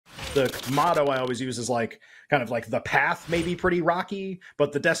the motto I always use is like kind of like the path may be pretty rocky,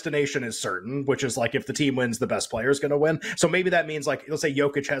 but the destination is certain, which is like if the team wins, the best player is going to win. So maybe that means like, let's say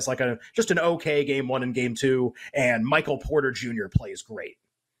Jokic has like just an okay game 1 and game 2, and Michael Porter Jr. plays great.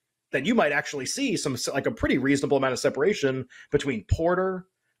 Then you might actually see some like a pretty reasonable amount of separation between Porter,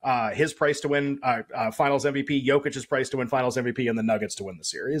 his price to win Finals MVP, Jokic's price to win Finals MVP, and the Nuggets to win the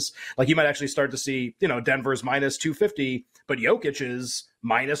series. Like you might actually start to see, Denver's minus 250, but Jokic is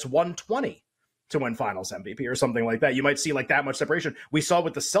minus 120 to win Finals MVP or something like that. You might see like that much separation. We saw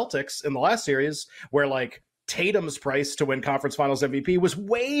with the Celtics in the last series where like Tatum's price to win Conference Finals MVP was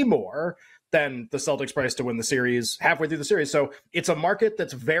way more than the Celtics price to win the series halfway through the series. So it's a market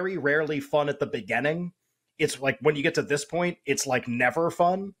that's very rarely fun at the beginning. It's like when you get to this point, it's like never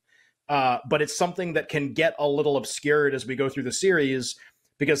fun. But it's something that can get a little obscured as we go through the series,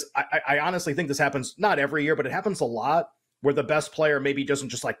 because I honestly think this happens not every year, but it happens a lot where the best player maybe doesn't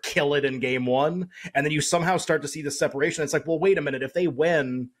just like kill it in game 1. And then you somehow start to see the separation. It's like, well, wait a minute, if they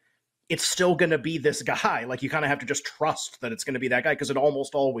win, it's still going to be this guy. Like you kind of have to just trust that it's going to be that guy, because it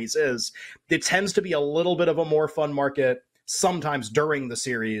almost always is. It tends to be a little bit of a more fun market sometimes during the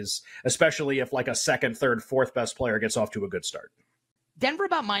series, especially if like a second, third, fourth best player gets off to a good start. Denver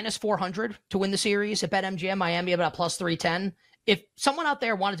about minus 400 to win the series at BetMGM. Miami about plus 310. If someone out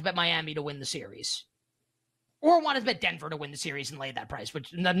there wanted to bet Miami to win the series, or wanted to bet Denver to win the series and lay that price,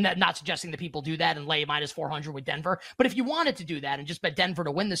 which I'm not suggesting that people do that and lay minus 400 with Denver. But if you wanted to do that and just bet Denver to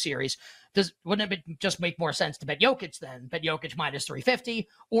win the series, wouldn't it just make more sense to bet Jokic then? Bet Jokic minus 350.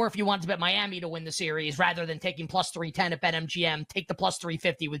 Or if you wanted to bet Miami to win the series, rather than taking plus 310 at BetMGM, take the plus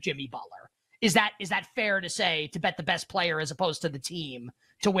 350 with Jimmy Butler. Is that fair to say, to bet the best player as opposed to the team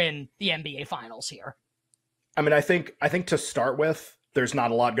to win the NBA Finals here? I mean, I think to start with, there's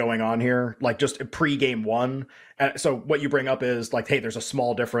not a lot going on here, like just pre-game 1. So what you bring up is like, hey, there's a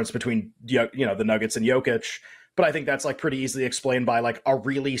small difference between, the Nuggets and Jokic, but I think that's like pretty easily explained by like a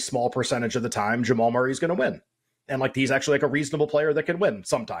really small percentage of the time Jamal Murray's going to win. And like, he's actually like a reasonable player that can win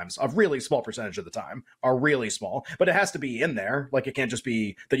sometimes, a really small percentage of the time, are really small, but it has to be in there. Like it can't just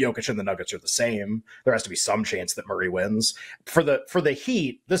be that Jokic and the Nuggets are the same. There has to be some chance that Murray wins. For the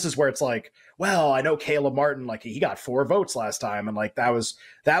Heat, this is where it's like, well, I know Caleb Martin, like he got 4 votes last time. And like, that was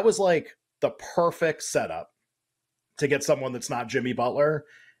like the perfect setup to get someone that's not Jimmy Butler.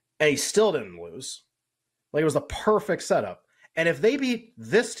 And he still didn't lose. Like it was the perfect setup. And if they beat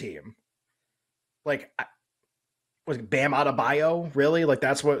this team, like, was Bam Adebayo, really? Like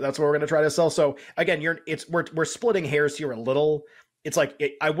that's what we're going to try to sell. So again, we're splitting hairs here a little. It's like,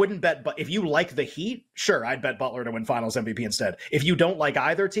 I wouldn't bet, but if you like the Heat, sure, I'd bet Butler to win Finals MVP instead. If you don't like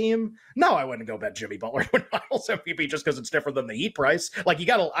either team, no, I wouldn't go bet Jimmy Butler to win Finals MVP just because it's different than the Heat price. Like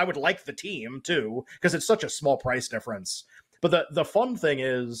I would like the team too, because it's such a small price difference. But the fun thing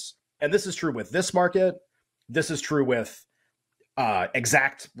is, and this is true with this market, this is true with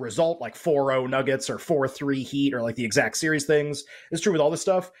exact result, like 4-0 Nuggets or 4-3 Heat, or like the exact series things. It's true with all this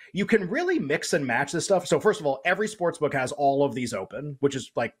stuff. You can really mix and match this stuff. So first of all, every sportsbook has all of these open, which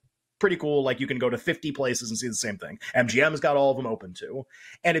is like pretty cool. Like you can go to 50 places and see the same thing. MGM's got all of them open too.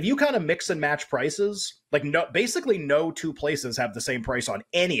 And if you kind of mix and match prices, like basically no 2 places have the same price on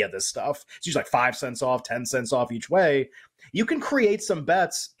any of this stuff. It's usually like 5 cents off, 10 cents off each way. You can create some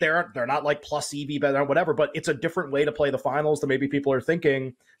bets. They're not like plus EV bet or whatever, but it's a different way to play the finals than maybe people are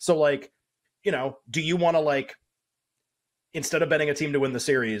thinking. So like, do you want to like, instead of betting a team to win the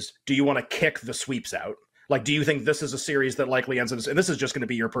series, do you want to kick the sweeps out? Like, do you think this is a series that likely ends in, and this is just going to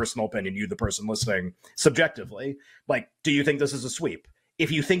be your personal opinion, you, the person listening, subjectively, like, do you think this is a sweep?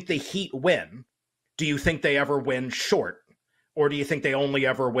 If you think the Heat win, do you think they ever win short? Or do you think they only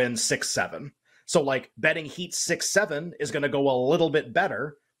ever win 6-7? So like betting Heat 6-7 is going to go a little bit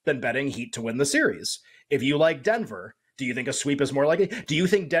better than betting Heat to win the series. If you like Denver, do you think a sweep is more likely? Do you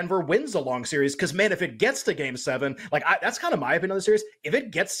think Denver wins a long series? Because man, if it gets to game 7, like that's kind of my opinion on the series. If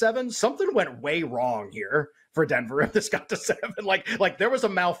it gets 7, something went way wrong here for Denver. If this got to 7, like there was a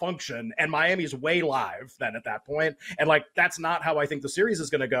malfunction, and Miami's way live then at that point. And like, that's not how I think the series is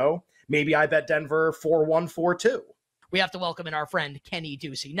going to go. Maybe I bet Denver 4-1, 4-2. We have to welcome in our friend Kenny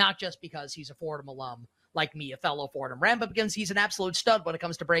Ducey, not just because he's a Fordham alum like me, a fellow Fordham Ram, but because he's an absolute stud when it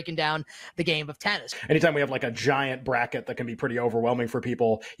comes to breaking down the game of tennis. Anytime we have like a giant bracket that can be pretty overwhelming for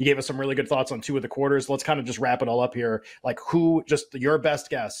people, you gave us some really good thoughts on 2 of the quarters. Let's kind of just wrap it all up here. Like just your best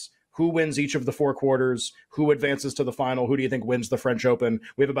guess, who wins each of the 4 quarters? Who advances to the final? Who do you think wins the French Open?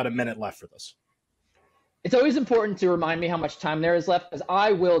 We have about a minute left for this. It's always important to remind me how much time there is left, because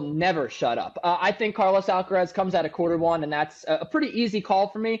I will never shut up. I think Carlos Alcaraz comes out of quarter 1, and that's a pretty easy call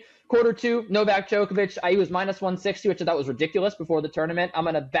for me. Quarter 2, Novak Djokovic. He was minus 160, which I thought was ridiculous before the tournament. I'm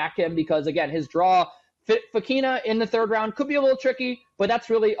going to back him because, again, his draw, Fokina in the third round could be a little tricky, but that's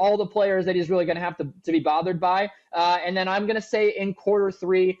really all the players that he's really going to have to be bothered by. And then I'm going to say in quarter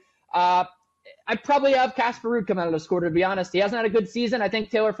 3, I probably have Casper Ruud come out of this quarter, to be honest. He hasn't had a good season. I think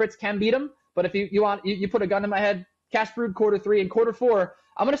Taylor Fritz can beat him. But if you put a gun in my head, Casper Ruud quarter 3 and quarter 4,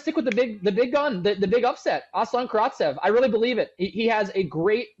 I'm going to stick with the big gun, the big upset, Aslan Karatsev. I really believe it. He has a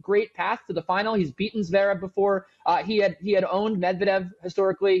great path to the final. He's beaten Zverev before. He had owned Medvedev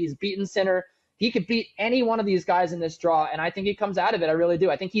historically. He's beaten Sinner. He could beat any one of these guys in this draw, and I think he comes out of it. I really do.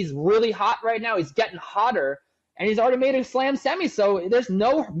 I think he's really hot right now. He's getting hotter. And he's already made a slam semi, so there's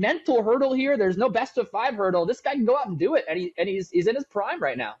no mental hurdle here. There's no best of 5 hurdle. This guy can go out and do it, and he's in his prime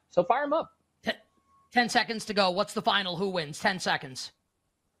right now. So fire him up. 10 seconds to go. What's the final? Who wins? 10 seconds.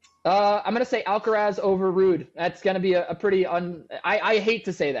 I'm going to say Alcaraz over Ruud. That's going to be a pretty I hate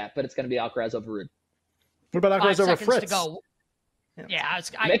to say that, but it's going to be Alcaraz over Ruud. What about Alcaraz over Fritz? To go. Yeah,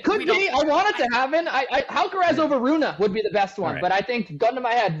 it could be. I want it to happen. Alcaraz over Runa would be the best one, right. But I think, gun to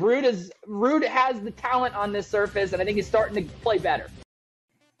my head, Ruud has the talent on this surface, and I think he's starting to play better.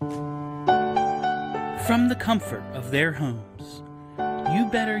 From the comfort of their homes, You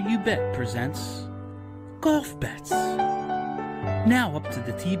Better You Bet presents Golf Bets. Now up to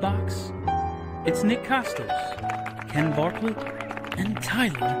the tee box, it's Nick Costos, Ken Bartlett, and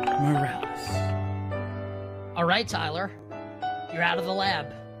Tyler Morales. All right, Tyler. You're out of the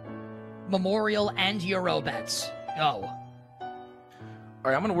lab. Memorial and Euro bets. Go. All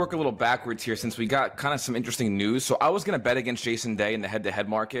right, I'm going to work a little backwards here since we got kind of some interesting news. So I was going to bet against Jason Day in the head-to-head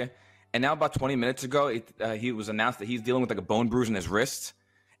market. And now about 20 minutes ago, he was announced that he's dealing with like a bone bruise in his wrist.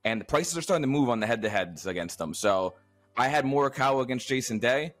 And the prices are starting to move on the head-to-heads against him. So I had Morikawa against Jason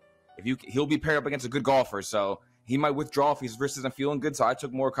Day. He'll be paired up against a good golfer. So he might withdraw if his wrist isn't feeling good. So I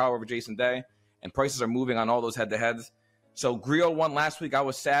took Morikawa over Jason Day. And prices are moving on all those head-to-heads. So Griot won last week. I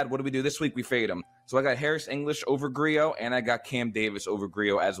was sad. What do we do this week? We fade him. So I got Harris English over Griot, and I got Cam Davis over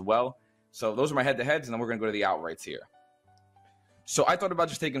Griot as well. So those are my head-to-heads, and then we're going to go to the outrights here. So I thought about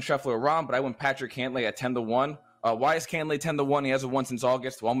just taking Scheffler or Rahm, but I went Patrick Cantlay at 10-1. Why is Cantlay 10-1? He hasn't won since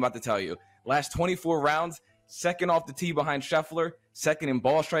August. Well, I'm about to tell you. Last 24 rounds, second off the tee behind Scheffler, second in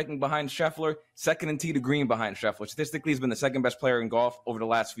ball striking behind Scheffler, second in tee to green behind Scheffler. Statistically, he's been the second best player in golf over the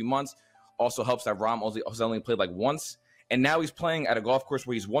last few months. Also helps that Rahm only played like once. And now he's playing at a golf course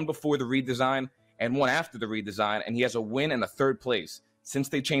where he's won before the redesign and won after the redesign, and he has a win and a third place. Since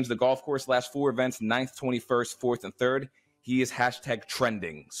they changed the golf course, last 4 events, 9th, 21st, 4th, and 3rd, he is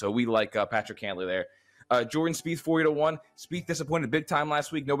 #trending. So we like Patrick Cantlay there. Jordan Spieth, 40-1. Spieth disappointed big time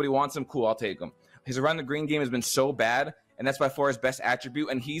last week. Nobody wants him. Cool, I'll take him. His around the green game has been so bad, and that's by far his best attribute,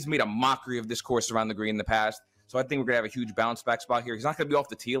 and he's made a mockery of this course around the green in the past. So I think we're going to have a huge bounce back spot here. He's not going to be off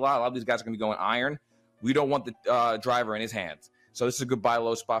the tee a lot. A lot of these guys are going to be going iron. We don't want the driver in his hands. So this is a good buy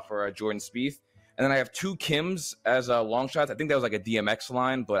low spot for Jordan Spieth. And then I have 2 Kims as long shots. I think that was like a DMX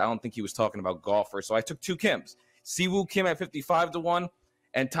line, but I don't think he was talking about golfers. So I took 2 Kims. Siwoo Kim at 55-1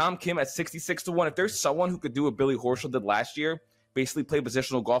 and Tom Kim at 66-1. If there's someone who could do what Billy Horschel did last year, basically play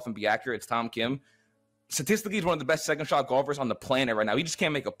positional golf and be accurate, it's Tom Kim. Statistically, he's one of the best second shot golfers on the planet right now. He just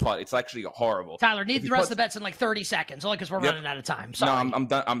can't make a putt. It's actually horrible. Tyler, need the rest of the bets in like 30 seconds, only because we're running out of time. Sorry.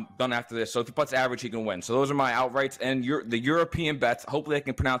 No, I'm done after this. So if he putts average, he can win. So those are my outrights. And the European bets, hopefully I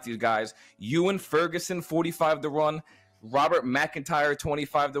can pronounce these guys. Ewan Ferguson, 45-1. Robert McIntyre,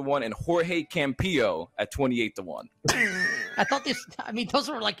 25-1. And Jorge Campillo at 28-1. I thought those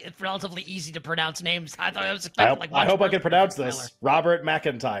were like relatively easy to pronounce names. I thought I was I hope I can pronounce this. Tyler. Robert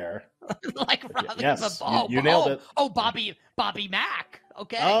McIntyre. Yes, you nailed it. Oh, Bobby Mack.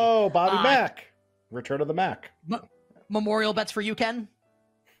 Okay. Oh, Bobby Mack. Return of the Mack. Memorial bets for you, Ken?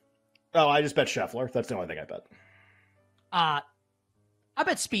 Oh, I just bet Scheffler. That's the only thing I bet. I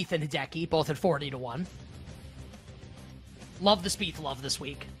bet Spieth and Hideki, both at 40-1. Love the Spieth love this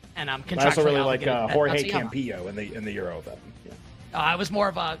week, and I'm contractually I also really like Jorge Matsuyama. Campillo in the Euro event. Yeah. I was more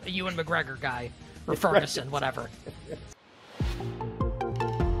of a Ewan McGregor guy, or Ferguson, whatever.